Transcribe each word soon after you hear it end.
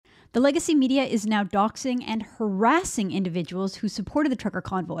The legacy media is now doxing and harassing individuals who supported the trucker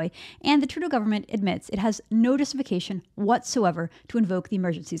convoy, and the Trudeau government admits it has no justification whatsoever to invoke the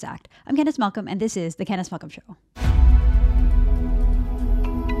Emergencies Act. I'm Candice Malcolm, and this is The Candice Malcolm Show.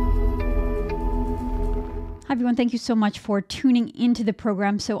 Hi everyone, thank you so much for tuning into the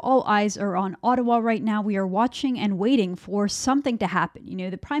program. So all eyes are on Ottawa right now. We are watching and waiting for something to happen. You know,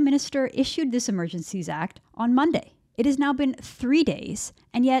 the Prime Minister issued this Emergencies Act on Monday. It has now been 3 days,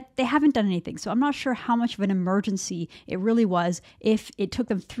 and yet they haven't done anything. So I'm not sure how much of an emergency it really was if it took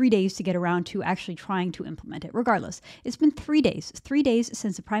them 3 days to get around to actually trying to implement it. Regardless, it's been 3 days. 3 days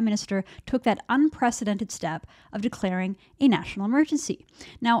since the Prime Minister took that unprecedented step of declaring a national emergency.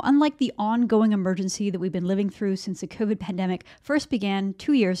 Now, unlike the ongoing emergency that we've been living through since the COVID pandemic first began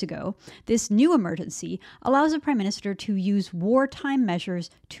 2 years ago, this new emergency allows the Prime Minister to use wartime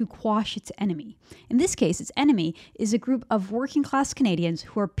measures to quash its enemy. In this case, its enemy is a group of working-class Canadians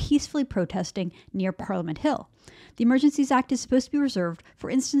who are peacefully protesting near Parliament Hill. The Emergencies Act is supposed to be reserved for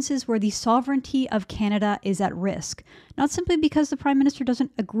instances where the sovereignty of Canada is at risk, not simply because the Prime Minister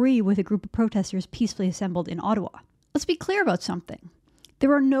doesn't agree with a group of protesters peacefully assembled in Ottawa. Let's be clear about something.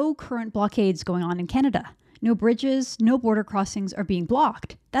 There are no current blockades going on in Canada. No bridges, no border crossings are being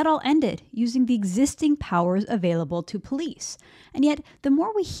blocked. That all ended using the existing powers available to police. And yet, the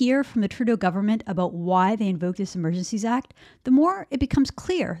more we hear from the Trudeau government about why they invoked this Emergencies Act, the more it becomes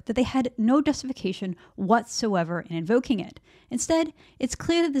clear that they had no justification whatsoever in invoking it. Instead, it's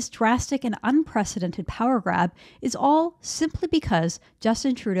clear that this drastic and unprecedented power grab is all simply because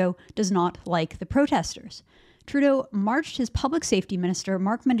Justin Trudeau does not like the protesters. Trudeau marched his public safety minister,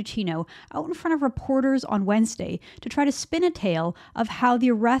 Mark Mendicino, out in front of reporters on Wednesday to try to spin a tale of how the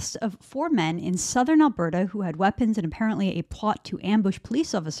arrest of 4 men in southern Alberta who had weapons and apparently a plot to ambush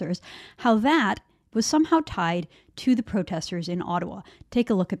police officers, how that was somehow tied to the protesters in Ottawa. Take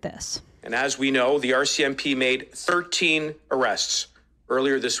a look at this. And as we know, the RCMP made 13 arrests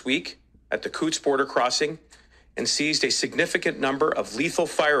earlier this week at the Coutts border crossing and seized a significant number of lethal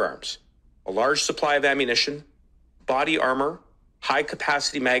firearms, a large supply of ammunition, body armor,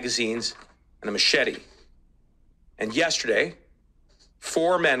 high-capacity magazines, and a machete. And yesterday,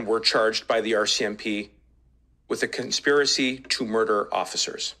 4 men were charged by the RCMP with a conspiracy to murder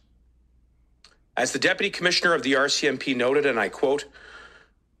officers. As the Deputy Commissioner of the RCMP noted, and I quote,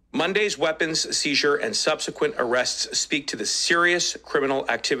 "Monday's weapons seizure and subsequent arrests speak to the serious criminal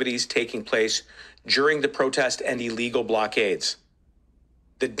activities taking place during the protest and illegal blockades.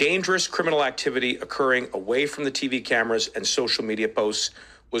 The dangerous criminal activity occurring away from the TV cameras and social media posts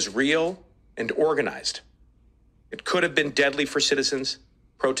was real and organized. It could have been deadly for citizens,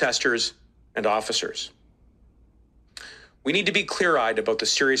 protesters, and officers. We need to be clear-eyed about the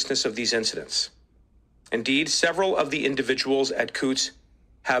seriousness of these incidents. Indeed, several of the individuals at Coutts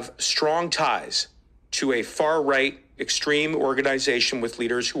have strong ties to a far-right extreme organization with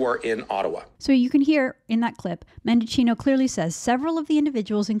leaders who are in Ottawa." So you can hear in that clip, Mendicino clearly says several of the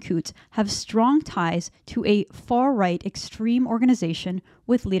individuals in Coutts have strong ties to a far-right extreme organization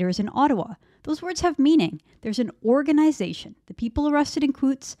with leaders in Ottawa. Those words have meaning. There's an organization. The people arrested in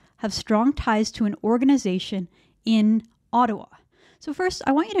Coutts have strong ties to an organization in Ottawa. So first,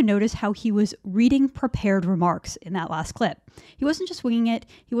 I want you to notice how he was reading prepared remarks in that last clip. He wasn't just winging it.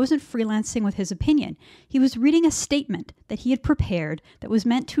 He wasn't freelancing with his opinion. He was reading a statement that he had prepared that was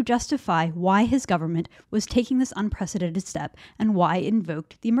meant to justify why his government was taking this unprecedented step and why it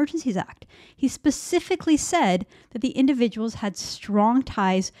invoked the Emergencies Act. He specifically said that the individuals had strong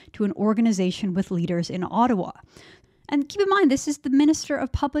ties to an organization with leaders in Ottawa. And keep in mind, this is the Minister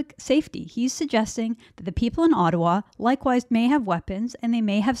of Public Safety. He's suggesting that the people in Ottawa likewise may have weapons and they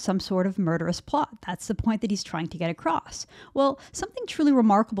may have some sort of murderous plot. That's the point that he's trying to get across. Well, something truly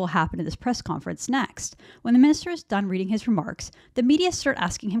remarkable happened at this press conference next. When the minister is done reading his remarks, the media start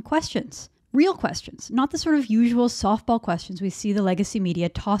asking him questions. Real questions, not the sort of usual softball questions we see the legacy media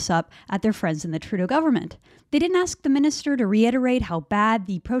toss up at their friends in the Trudeau government. They didn't ask the minister to reiterate how bad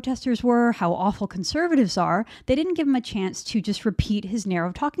the protesters were, how awful Conservatives are. They didn't give him a chance to just repeat his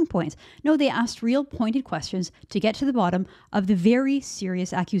narrow talking points. No, they asked real pointed questions to get to the bottom of the very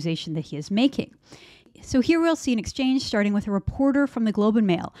serious accusation that he is making. So here we'll see an exchange starting with a reporter from the Globe and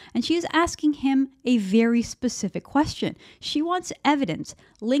Mail, and she is asking him a very specific question. She wants evidence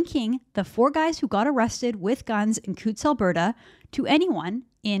linking the 4 guys who got arrested with guns in Coutts, Alberta, to anyone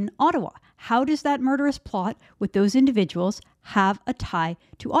in Ottawa. How does that murderous plot with those individuals have a tie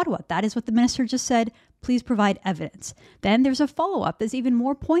to Ottawa? That is what the minister just said. Please provide evidence. Then there's a follow-up that's even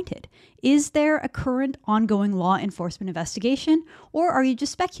more pointed. Is there a current ongoing law enforcement investigation, or are you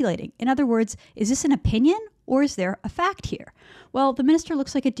just speculating? In other words, is this an opinion or is there a fact here? Well, the minister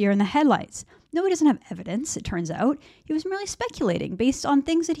looks like a deer in the headlights. No, he doesn't have evidence, it turns out. He was merely speculating based on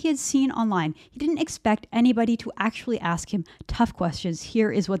things that he had seen online. He didn't expect anybody to actually ask him tough questions.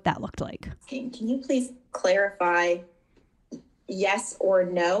 Here is what that looked like. Can you please clarify, yes or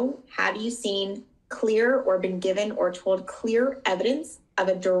no? Have you seen clear or been given or told clear evidence of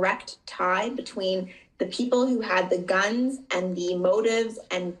a direct tie between the people who had the guns and the motives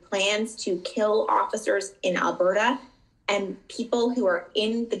and plans to kill officers in Alberta and people who are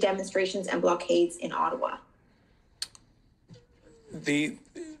in the demonstrations and blockades in Ottawa? The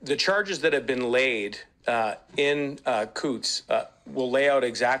charges that have been laid in Coutts will lay out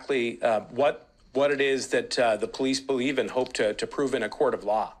exactly what it is that the police believe and hope to prove in a court of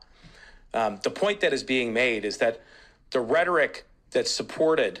law. The point that is being made is that the rhetoric that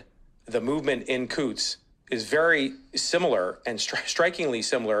supported the movement in Coutts is very similar and strikingly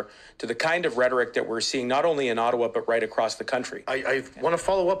similar to the kind of rhetoric that we're seeing not only in Ottawa, but right across the country. I want to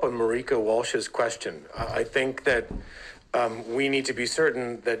follow up on Marika Walsh's question. I think that we need to be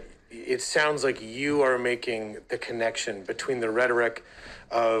certain that it sounds like you are making the connection between the rhetoric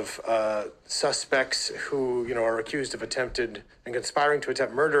of suspects who, are accused of attempted and conspiring to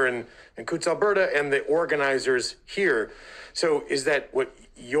attempt murder in Coutts, Alberta, and the organizers here. So is that what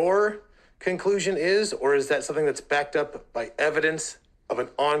your conclusion is, or is that something that's backed up by evidence of an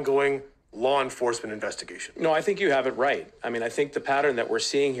ongoing law enforcement investigation? No, I think you have it right. I mean, I think the pattern that we're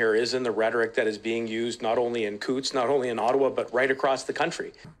seeing here is in the rhetoric that is being used not only in Coutts, not only in Ottawa, but right across the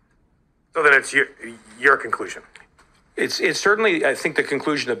country. So then it's your conclusion. It's certainly, I think, the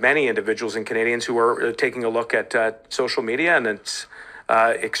conclusion of many individuals and Canadians who are taking a look at social media, and it's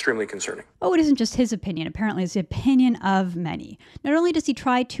extremely concerning. Oh, it isn't just his opinion. Apparently, it's the opinion of many. Not only does he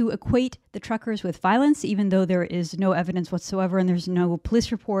try to equate the truckers with violence, even though there is no evidence whatsoever and there's no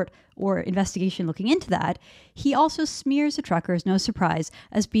police report or investigation looking into that, he also smears the truckers, no surprise,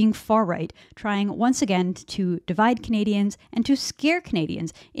 as being far-right, trying once again to divide Canadians and to scare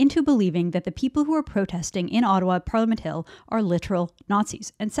Canadians into believing that the people who are protesting in Ottawa at Parliament Hill are literal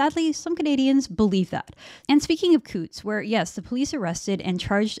Nazis. And sadly, some Canadians believe that. And speaking of Coutts, where, yes, the police arrested and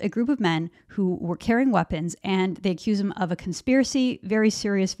charged a group of men who were carrying weapons, and they accuse them of a conspiracy, very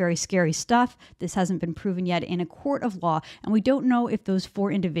serious, very scary stuff. This hasn't been proven yet in a court of law, and we don't know if those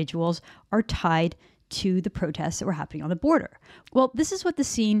 4 individuals are tied to the protests that were happening on the border. Well, this is what the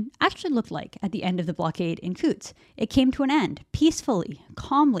scene actually looked like at the end of the blockade in Coutts. It came to an end peacefully,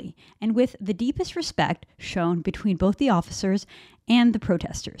 calmly, and with the deepest respect shown between both the officers and the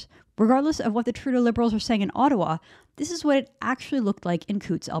protesters. Regardless of what the Trudeau Liberals are saying in Ottawa, this is what it actually looked like in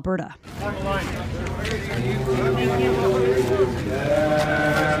Coutts, Alberta.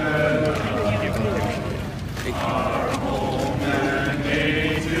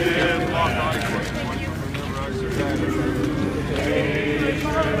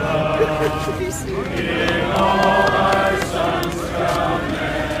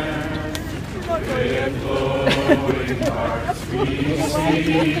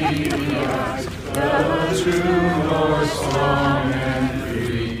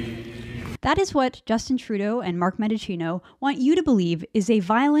 That is what Justin Trudeau and Mark Mendicino want you to believe is a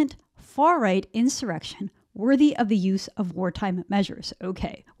violent, far-right insurrection worthy of the use of wartime measures.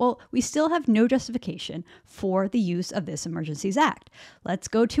 Okay, well, we still have no justification for the use of this Emergencies Act. Let's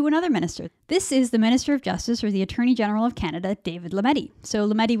go to another minister. This is the Minister of Justice, or the Attorney General of Canada, David Lametti. So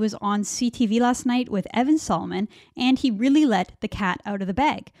Lametti was on CTV last night with Evan Solomon, and he really let the cat out of the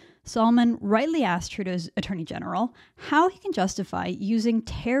bag. Solomon rightly asked Trudeau's Attorney General how he can justify using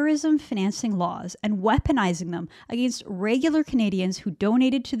terrorism financing laws and weaponizing them against regular Canadians who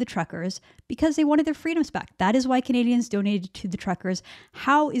donated to the truckers because they wanted their freedoms back. That is why Canadians donated to the truckers.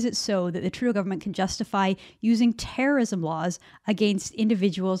 How is it so that the Trudeau government can justify using terrorism laws against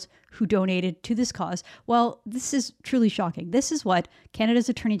individuals who donated to this cause? Well, this is truly shocking. This is what Canada's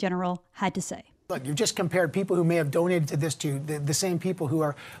Attorney General had to say. Look, you've just compared people who may have donated to this to the same people who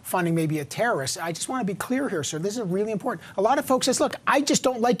are funding maybe a terrorist. I just want to be clear here, sir. This is really important. A lot of folks say, look, I just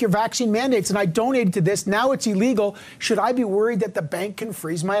don't like your vaccine mandates and I donated to this. Now it's illegal. Should I be worried that the bank can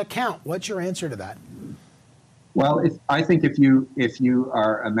freeze my account? What's your answer to that? Well, I think if you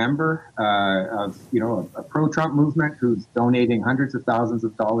are a member of a pro-Trump movement who's donating hundreds of thousands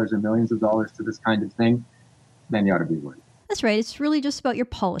of dollars and millions of dollars to this kind of thing, then you ought to be worried. That's right, it's really just about your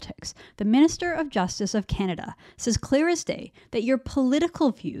politics. The Minister of Justice of Canada says clear as day that your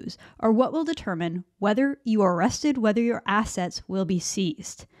political views are what will determine whether you are arrested, whether your assets will be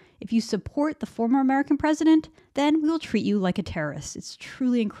seized. If you support the former American president, then we will treat you like a terrorist. It's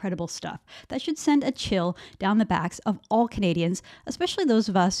truly incredible stuff. That should send a chill down the backs of all Canadians, especially those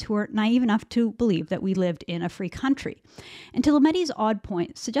of us who are naive enough to believe that we lived in a free country. And to Lametti's odd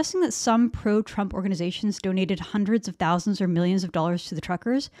point, suggesting that some pro-Trump organizations donated hundreds of thousands or millions of dollars to the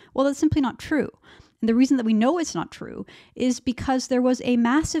truckers, well, that's simply not true. And the reason that we know it's not true is because there was a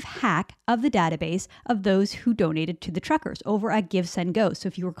massive hack of the database of those who donated to the truckers over at GiveSendGo. So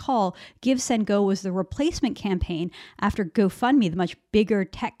if you recall, GiveSendGo was the replacement campaign after GoFundMe, the much bigger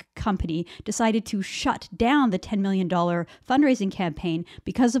tech company, decided to shut down the $10 million fundraising campaign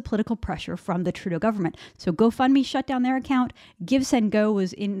because of political pressure from the Trudeau government. So GoFundMe shut down their account. GiveSendGo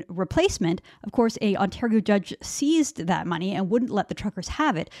was in replacement. Of course, a Ontario judge seized that money and wouldn't let the truckers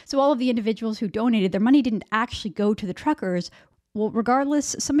have it. So all of the individuals who donated, their money didn't actually go to the truckers. Well,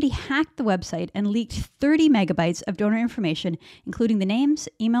 regardless, somebody hacked the website and leaked 30 megabytes of donor information, including the names,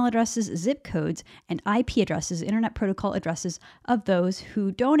 email addresses, zip codes, and IP addresses, Internet Protocol addresses of those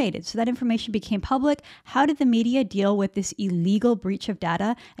who donated. So that information became public. How did the media deal with this illegal breach of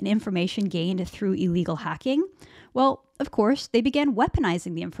data and information gained through illegal hacking? Well, of course, they began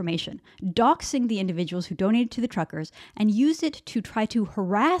weaponizing the information, doxing the individuals who donated to the truckers, and used it to try to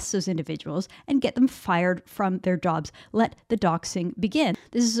harass those individuals and get them fired from their jobs. Let the doxing begin.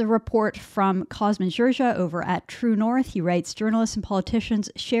 This is a report from Cosmin Georgia over at True North. He writes, journalists and politicians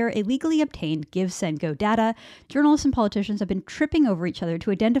share illegally obtained GiveSendGo data. Journalists and politicians have been tripping over each other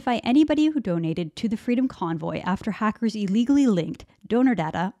to identify anybody who donated to the Freedom Convoy after hackers illegally linked donor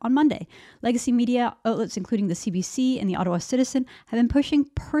data on Monday. Legacy media outlets, including the CBC and the Ottawa Citizen, have been pushing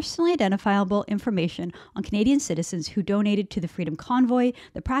personally identifiable information on Canadian citizens who donated to the Freedom Convoy.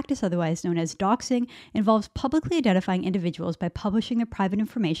 The practice, otherwise known as doxing, involves publicly identifying individuals by publishing their private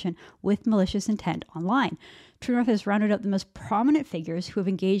information with malicious intent online. True North has rounded up the most prominent figures who have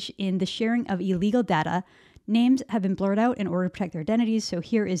engaged in the sharing of illegal data. Names have been blurred out in order to protect their identities. So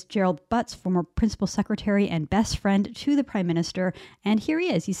here is Gerald Butts, former principal secretary and best friend to the Prime Minister. And here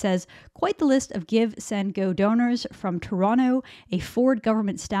he is. He says, quite the list of GiveSendGo donors from Toronto, a Ford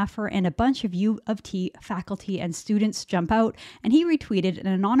government staffer, and a bunch of U of T faculty and students jump out. And he retweeted an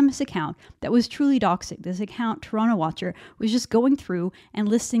anonymous account that was truly doxing. This account, Toronto Watcher, was just going through and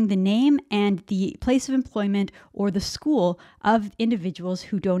listing the name and the place of employment or the school of individuals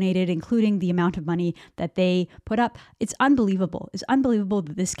who donated, including the amount of money that they put up. It's unbelievable. It's unbelievable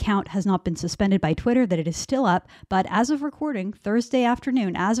that this count has not been suspended by Twitter, that it is still up. But as of recording, Thursday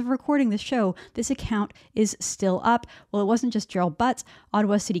afternoon, as of recording this show, this account is still up. Well, it wasn't just Gerald Butts.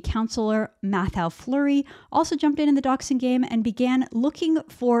 Ottawa City Councillor Matthew Fleury also jumped in the doxing game and began looking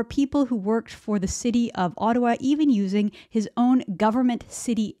for people who worked for the city of Ottawa, even using his own government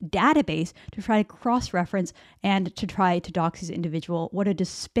city database to try to cross-reference and to try to dox his individual. What a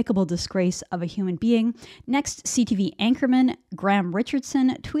despicable disgrace of a human being. Next, CTV anchorman Graham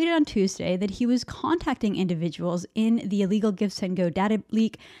Richardson tweeted on Tuesday that he was contacting individuals in the illegal GiveSendGo data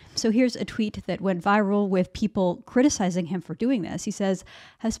leak. So here's a tweet that went viral with people criticizing him for doing this. He says,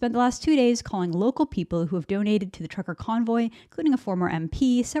 "Have spent the last 2 days calling local people who have donated to the trucker convoy, including a former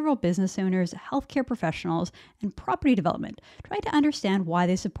MP, several business owners, healthcare professionals, and property development, trying to understand why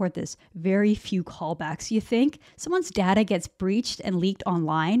they support this. Very few callbacks. You think someone's data gets breached and leaked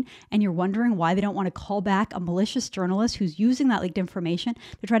online, and you're wondering why they don't want to call back a malicious journalist who's using that leaked information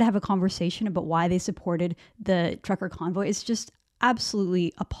to try to have a conversation about why they supported the trucker convoy? It's just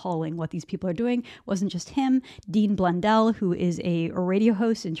absolutely appalling what these people are doing. It wasn't just him. Dean Blundell, who is a radio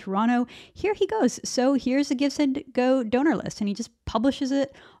host in Toronto, here he goes. So here's a GiveSendGo donor list, and he just publishes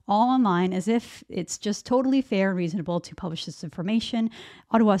it all online as if it's just totally fair and reasonable to publish this information.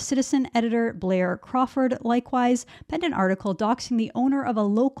 Ottawa Citizen editor Blair Crawford likewise penned an article doxing the owner of a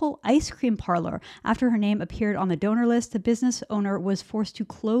local ice cream parlor after her name appeared on the donor list. The business owner was forced to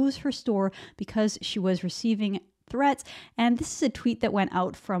close her store because she was receiving threats. And this is a tweet that went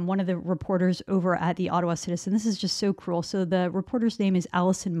out from one of the reporters over at the Ottawa Citizen. This is just so cruel. So the reporter's name is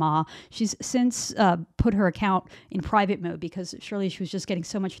Alison Ma. She's since put her account in private mode because surely she was just getting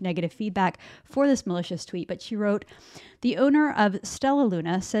so much negative feedback for this malicious tweet. But she wrote, "The owner of Stella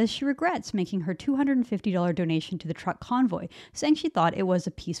Luna says she regrets making her $250 donation to the truck convoy, saying she thought it was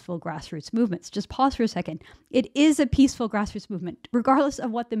a peaceful grassroots movement." So just pause for a second. It is a peaceful grassroots movement. Regardless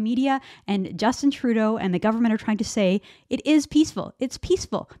of what the media and Justin Trudeau and the government are trying to say, it is peaceful. It's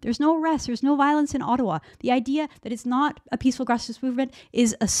peaceful. There's no arrests. There's no violence in Ottawa. The idea that it's not a peaceful grassroots movement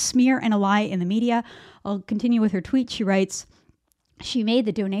is a smear and a lie in the media. I'll continue with her tweet. She writes, She made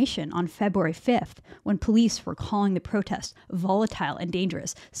the donation on February 5th when police were calling the protest volatile and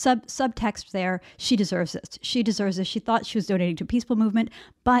dangerous. Subtext there, she deserves this. She deserves this. She thought she was donating to a peaceful movement,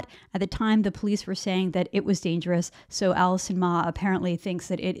 but at the time the police were saying that it was dangerous. So Alison Ma apparently thinks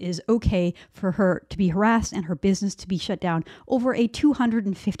that it is okay for her to be harassed and her business to be shut down over a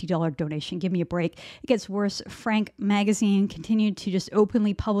 $250 donation. Give me a break. It gets worse. Frank Magazine continued to just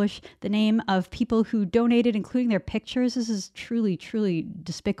openly publish the name of people who donated, including their pictures. This is truly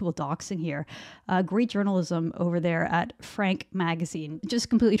despicable doxing here. Great journalism over there at Frank Magazine. Just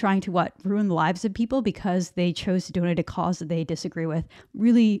completely trying to ruin the lives of people because they chose to donate a cause that they disagree with.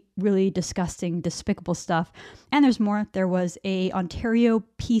 Really disgusting, despicable stuff. And there's more. There was a Ontario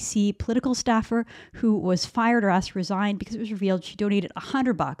PC political staffer who was fired or asked to resign because it was revealed she donated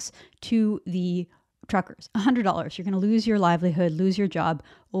 $100 to the truckers. $100. You're going to lose your livelihood, lose your job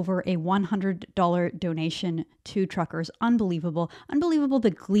over a $100 donation to truckers. Unbelievable. Unbelievable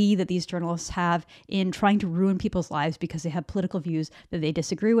the glee that these journalists have in trying to ruin people's lives because they have political views that they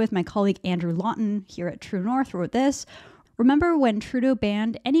disagree with. My colleague Andrew Lawton here at True North wrote this. Remember when Trudeau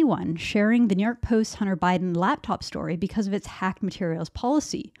banned anyone sharing the New York Post Hunter Biden laptop story because of its hacked materials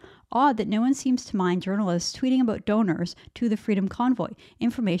policy? Odd that no one seems to mind journalists tweeting about donors to the Freedom Convoy,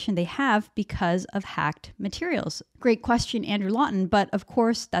 information they have because of hacked materials. Great question, Andrew Lawton, but of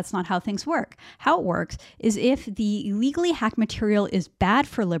course that's not how things work. How it works is if the illegally hacked material is bad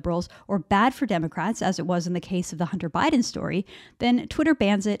for liberals or bad for Democrats, as it was in the case of the Hunter Biden story, then Twitter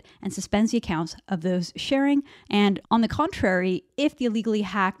bans it and suspends the accounts of those sharing. And on the contrary, if the illegally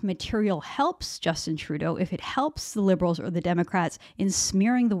hacked material helps Justin Trudeau, if it helps the liberals or the Democrats in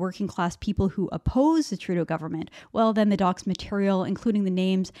smearing the working class people who oppose the Trudeau government, well, then the doxed material, including the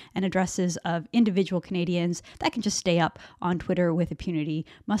names and addresses of individual Canadians, that can just stay up on Twitter with impunity.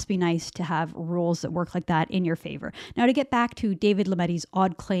 Must be nice to have rules that work like that in your favor. Now, to get back to David Lameddi's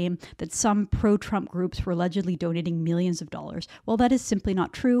odd claim that some pro-Trump groups were allegedly donating millions of dollars, well, that is simply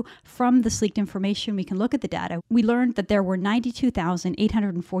not true. From this leaked information, we can look at the data. We learned that there were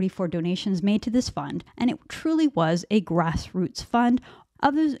 92,844 donations made to this fund, and it truly was a grassroots fund.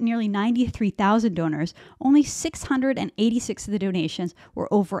 Of those nearly 93,000 donors, only 686 of the donations were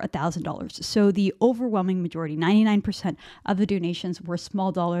over $1,000. So the overwhelming majority, 99% of the donations were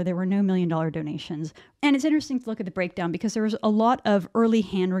small dollar. There were no $1 million donations. And it's interesting to look at the breakdown because there was a lot of early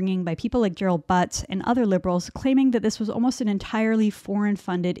hand-wringing by people like Gerald Butts and other liberals claiming that this was almost an entirely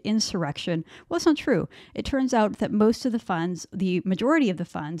foreign-funded insurrection. Well, it's not true. It turns out that most of the funds, the majority of the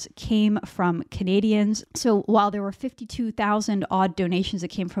funds, came from Canadians. So while there were 52,000 odd donations that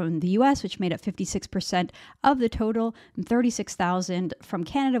came from the US, which made up 56% of the total, and 36,000 from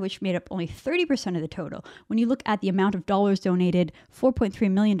Canada, which made up only 30% of the total. When you look at the amount of dollars donated,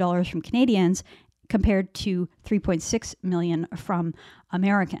 $4.3 million from Canadians, compared to $3.6 million from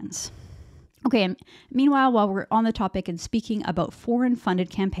Americans. Okay, and meanwhile, while we're on the topic and speaking about foreign-funded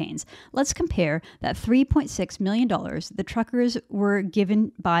campaigns, let's compare that $3.6 million the truckers were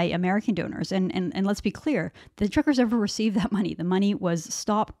given by American donors. And let's be clear, the truckers never received that money. The money was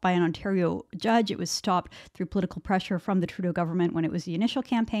stopped by an Ontario judge. It was stopped through political pressure from the Trudeau government when it was the initial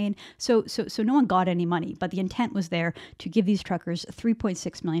campaign. So no one got any money, but the intent was there to give these truckers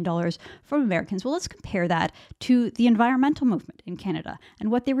 $3.6 million from Americans. Well, let's compare that to the environmental movement in Canada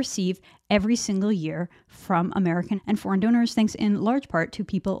and what they receive every single year from American and foreign donors, thanks in large part to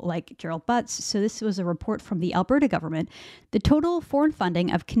people like Gerald Butts. So this was a report from the Alberta government. The total foreign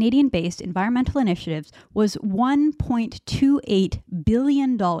funding of Canadian-based environmental initiatives was $1.28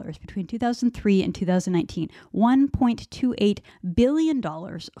 billion between 2003 and 2019. $1.28 billion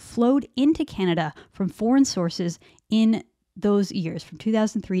flowed into Canada from foreign sources in those years, from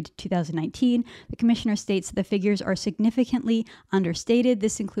 2003 to 2019. The commissioner states that the figures are significantly understated.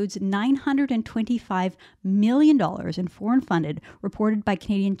 This includes $925 million in foreign funded reported by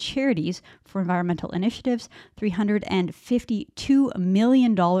Canadian charities for environmental initiatives, $352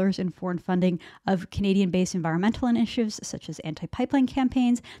 million in foreign funding of Canadian-based environmental initiatives, such as anti-pipeline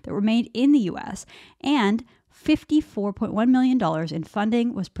campaigns that were made in the U.S., and $54.1 million in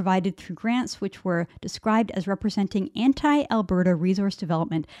funding was provided through grants, which were described as representing anti-Alberta resource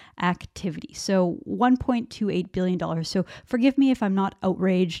development activity. So $1.28 billion. So forgive me if I'm not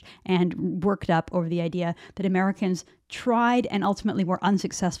outraged and worked up over the idea that Americans tried and ultimately were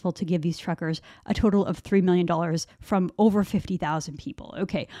unsuccessful to give these truckers a total of $3 million from over 50,000 people.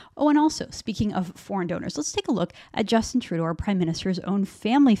 Okay. Oh, and also, speaking of foreign donors, let's take a look at Justin Trudeau, our Prime Minister's own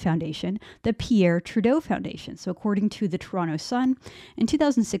family foundation, the Pierre Trudeau Foundation. So according to the Toronto Sun, in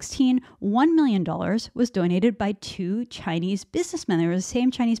 2016, $1 million was donated by two Chinese businessmen. They were the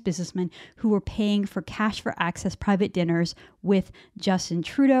same Chinese businessmen who were paying for cash for access private dinners with Justin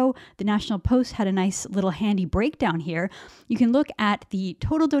Trudeau. The National Post had a nice little handy breakdown here. You can look at the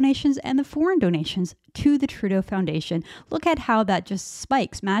total donations and the foreign donations to the Trudeau Foundation. Look at how that just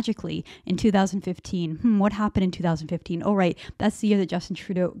spikes magically in 2015. What happened in 2015? Oh, right. That's the year that Justin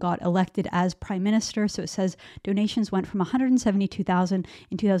Trudeau got elected as Prime Minister. So it says donations went from 172,000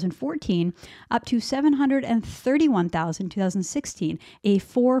 in 2014 up to 731,000 in 2016, a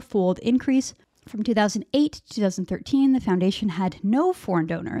four-fold increase. From 2008 to 2013, the foundation had no foreign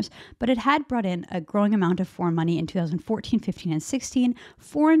donors, but it had brought in a growing amount of foreign money in 2014, 15, and 16.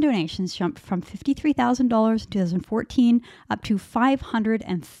 Foreign donations jumped from $53,000 in 2014 up to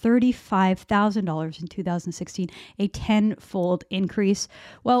 $535,000 in 2016, a tenfold increase.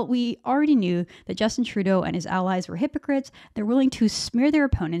 Well, we already knew that Justin Trudeau and his allies were hypocrites. They're willing to smear their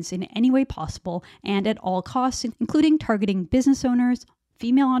opponents in any way possible and at all costs, including targeting business owners,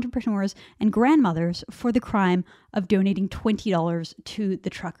 female entrepreneurs, and grandmothers for the crime of donating $20 to the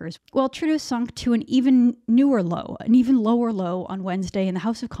truckers. Well, Trudeau sunk to an even lower low on Wednesday in the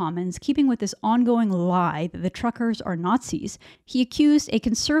House of Commons, keeping with this ongoing lie that the truckers are Nazis. He accused a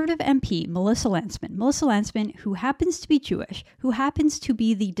Conservative MP, Melissa Lantsman, who happens to be Jewish, who happens to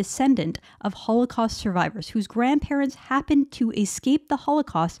be the descendant of Holocaust survivors, whose grandparents happened to escape the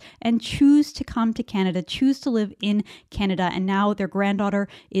Holocaust and choose to come to Canada, choose to live in Canada, and now their granddaughter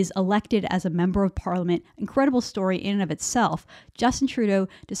is elected as a member of Parliament. Incredible story in and of itself. Justin Trudeau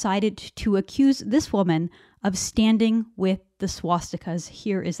decided to accuse this woman of standing with the swastikas.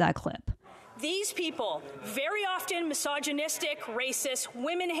 Here is that clip. These people, very often misogynistic, racist,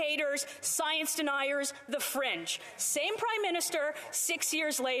 women haters, science deniers, the fringe. Same Prime Minister 6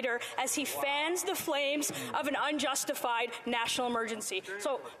 years later as he fans the flames of an unjustified national emergency.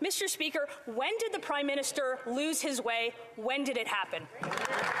 So, Mr. Speaker, when did the Prime Minister lose his way? When did it happen?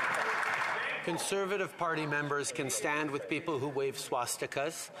 Conservative Party members can stand with people who wave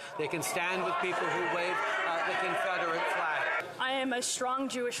swastikas. They can stand with people who wave the Confederate flag. I am a strong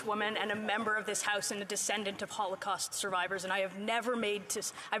Jewish woman and a member of this House and a descendant of Holocaust survivors, and I have never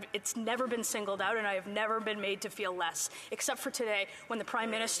it's never been singled out, and I have never been made to feel less, except for today when the Prime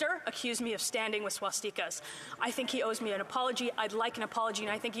Minister accused me of standing with swastikas. I think he owes me an apology. I'd like an apology,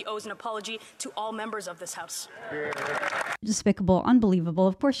 and I think he owes an apology to all members of this House. Despicable, unbelievable.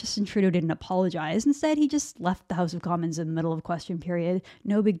 Of course, Justin Trudeau didn't apologize. Instead, he just left the House of Commons in the middle of a question period.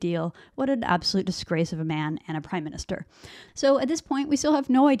 No big deal. What an absolute disgrace of a man and a Prime Minister. So at this point, we still have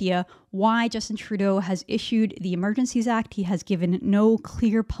no idea why Justin Trudeau has issued the Emergencies Act. He has given no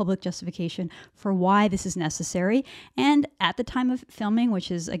clear public justification for why this is necessary. And at the time of filming,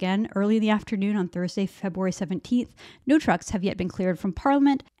 which is again early in the afternoon on Thursday, February 17th, no trucks have yet been cleared from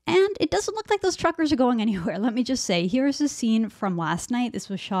Parliament. And it doesn't look like those truckers are going anywhere. Let me just say, here's a scene from last night. This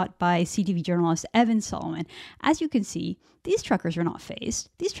was shot by CTV journalist Evan Solomon. As you can see, these truckers are not fazed.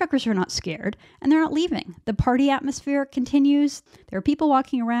 These truckers are not scared, and they're not leaving. The party atmosphere continues. There are people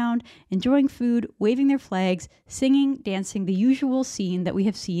walking around, enjoying food, waving their flags, singing, dancing, the usual scene that we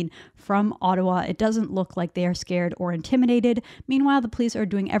have seen from Ottawa. It doesn't look like they are scared or intimidated. Meanwhile, the police are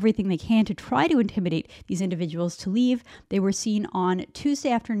doing everything they can to try to intimidate these individuals to leave. They were seen on Tuesday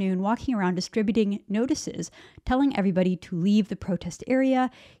afternoon walking around distributing notices telling everybody to leave the protest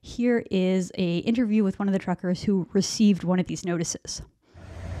area. Here is an interview with one of the truckers who received one of these notices.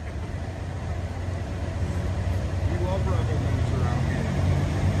 We love rebel news around here.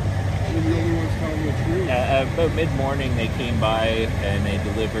 We're the only ones telling the truth. About mid-morning, they came by and they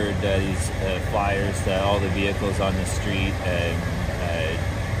delivered these flyers to all the vehicles on the street and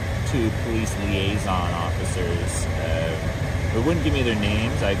two police liaison officers. They wouldn't give me their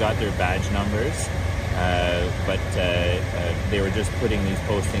names. I got their badge numbers, but they were just putting these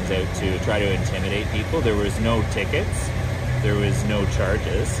postings out to try to intimidate people. There was no tickets. There was no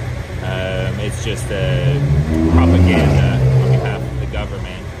charges. It's just propaganda on behalf of the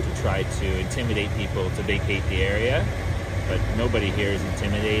government to try to intimidate people to vacate the area. But nobody here is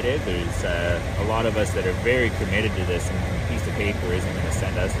intimidated. There's a lot of us that are very committed to this, and a piece of paper isn't going to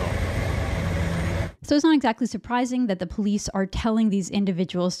send us home. So it's not exactly surprising that the police are telling these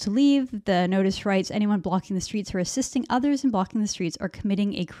individuals to leave. The notice writes, anyone blocking the streets or assisting others in blocking the streets are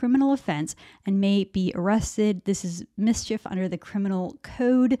committing a criminal offense and may be arrested. This is mischief under the criminal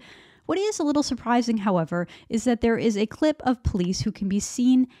code. What is a little surprising, however, is that there is a clip of police who can be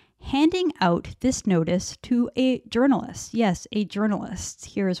seen handing out this notice to a journalist. Yes, a journalist.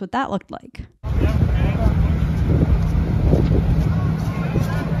 Here's what that looked like.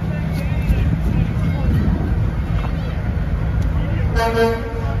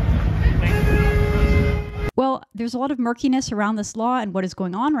 Well, there's a lot of murkiness around this law and what is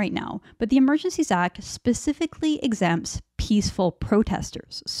going on right now, but the Emergencies Act specifically exempts peaceful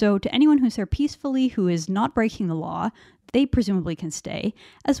protesters. So to anyone who's there peacefully, who is not breaking the law, they presumably can stay,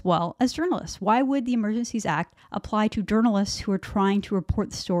 as well as journalists. Why would the Emergencies Act apply to journalists who are trying to report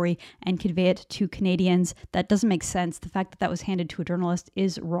the story and convey it to Canadians? That doesn't make sense. The fact that that was handed to a journalist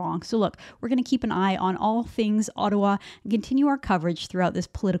is wrong. So look, we're going to keep an eye on all things Ottawa and continue our coverage throughout this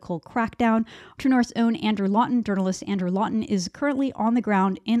political crackdown. True North's own Andrew Lawton, journalist Andrew Lawton, is currently on the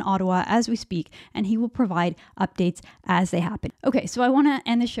ground in Ottawa as we speak, and he will provide updates as they happen. Okay, so I want to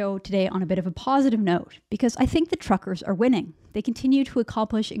end the show today on a bit of a positive note, because I think the truckers are winning. They continue to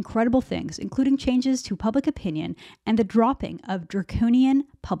accomplish incredible things, including changes to public opinion and the dropping of draconian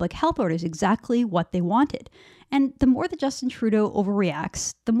public health orders, exactly what they wanted. And the more that Justin Trudeau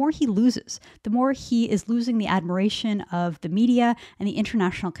overreacts, the more he loses, the more he is losing the admiration of the media and the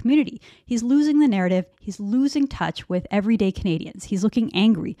international community. He's losing the narrative. He's losing touch with everyday Canadians. He's looking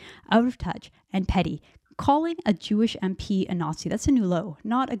angry, out of touch, and petty. Calling a Jewish MP a Nazi, that's a new low.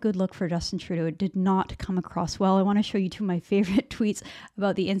 Not a good look for Justin Trudeau. It did not come across well. I want to show you two of my favorite tweets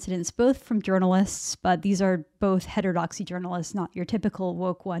about the incidents, both from journalists, but these are both heterodoxy journalists, not your typical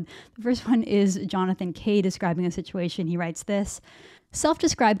woke one. The first one is Jonathan Kay describing the situation. He writes this: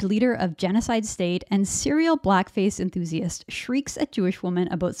 self-described leader of genocide state and serial blackface enthusiast shrieks at Jewish woman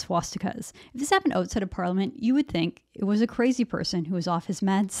about swastikas. If this happened outside of Parliament, you would think it was a crazy person who was off his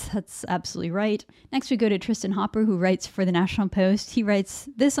meds. That's absolutely right. Next, we go to Tristan Hopper, who writes for the National Post. He writes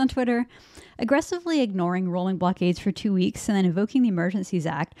this on Twitter: aggressively ignoring rolling blockades for 2 weeks and then invoking the Emergencies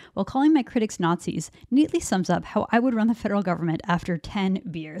Act while calling my critics Nazis neatly sums up how I would run the federal government after 10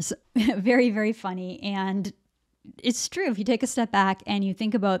 beers. Very, very funny. And it's true. If you take a step back and you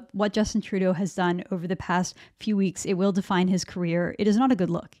think about what Justin Trudeau has done over the past few weeks, it will define his career. It is not a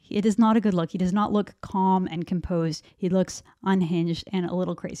good look. It is not a good look. He does not look calm and composed. He looks unhinged and a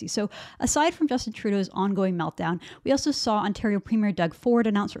little crazy. So aside from Justin Trudeau's ongoing meltdown, we also saw Ontario Premier Doug Ford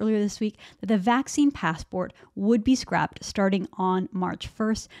announce earlier this week that the vaccine passport would be scrapped starting on March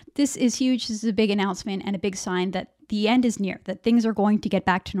 1st. This is huge. This is a big announcement and a big sign that the end is near, that things are going to get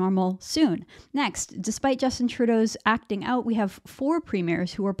back to normal soon. Next, despite Justin Trudeau's acting out, we have 4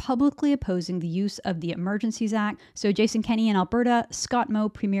 premiers who are publicly opposing the use of the Emergencies Act. So Jason Kenney in Alberta, Scott Moe,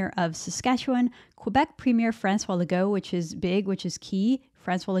 Premier of Saskatchewan, Quebec Premier François Legault, which is big, which is key.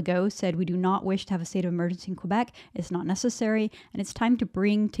 François Legault said, "We do not wish to have a state of emergency in Quebec. It's not necessary, and it's time to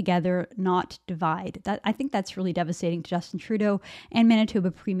bring together, not divide." I think that's really devastating to Justin Trudeau. And Manitoba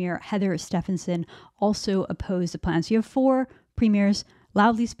Premier Heather Stefanson also opposed the plan. So you have 4 premiers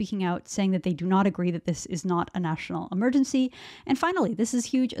loudly speaking out, saying that they do not agree that this is not a national emergency. And finally, this is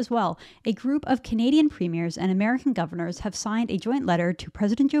huge as well. A group of Canadian premiers and American governors have signed a joint letter to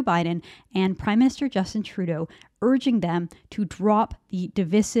President Joe Biden and Prime Minister Justin Trudeau, urging them to drop the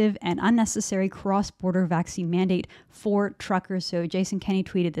divisive and unnecessary cross-border vaccine mandate for truckers. So Jason Kenney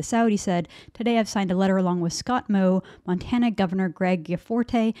tweeted this out. He said, "Today I've signed a letter along with Scott Moe, Montana Governor Greg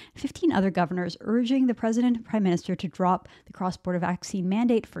Giforte, 15 other governors urging the President and Prime Minister to drop the cross-border vaccine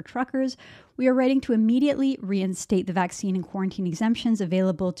mandate for truckers. We are writing to immediately reinstate the vaccine and quarantine exemptions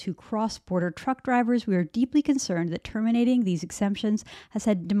available to cross-border truck drivers. We are deeply concerned that terminating these exemptions has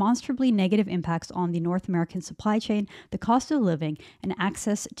had demonstrably negative impacts on the North American supply chain, the cost of living, and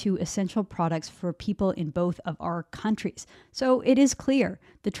access to essential products for people in both of our countries." So it is clear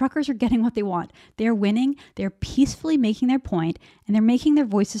the truckers are getting what they want. They're winning, they're peacefully making their point, and they're making their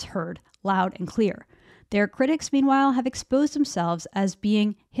voices heard loud and clear. Their critics, meanwhile, have exposed themselves as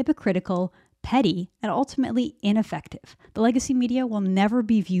being hypocritical, petty, and ultimately ineffective. The legacy media will never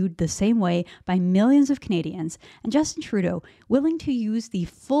be viewed the same way by millions of Canadians, and Justin Trudeau, willing to use the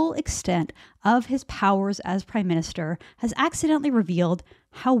full extent of his powers as Prime Minister, has accidentally revealed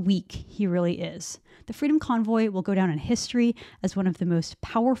how weak he really is. The Freedom Convoy will go down in history as one of the most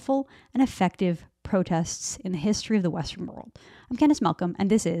powerful and effective protests in the history of the Western world. I'm Candice Malcolm, and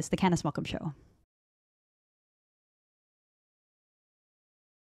this is The Candice Malcolm Show.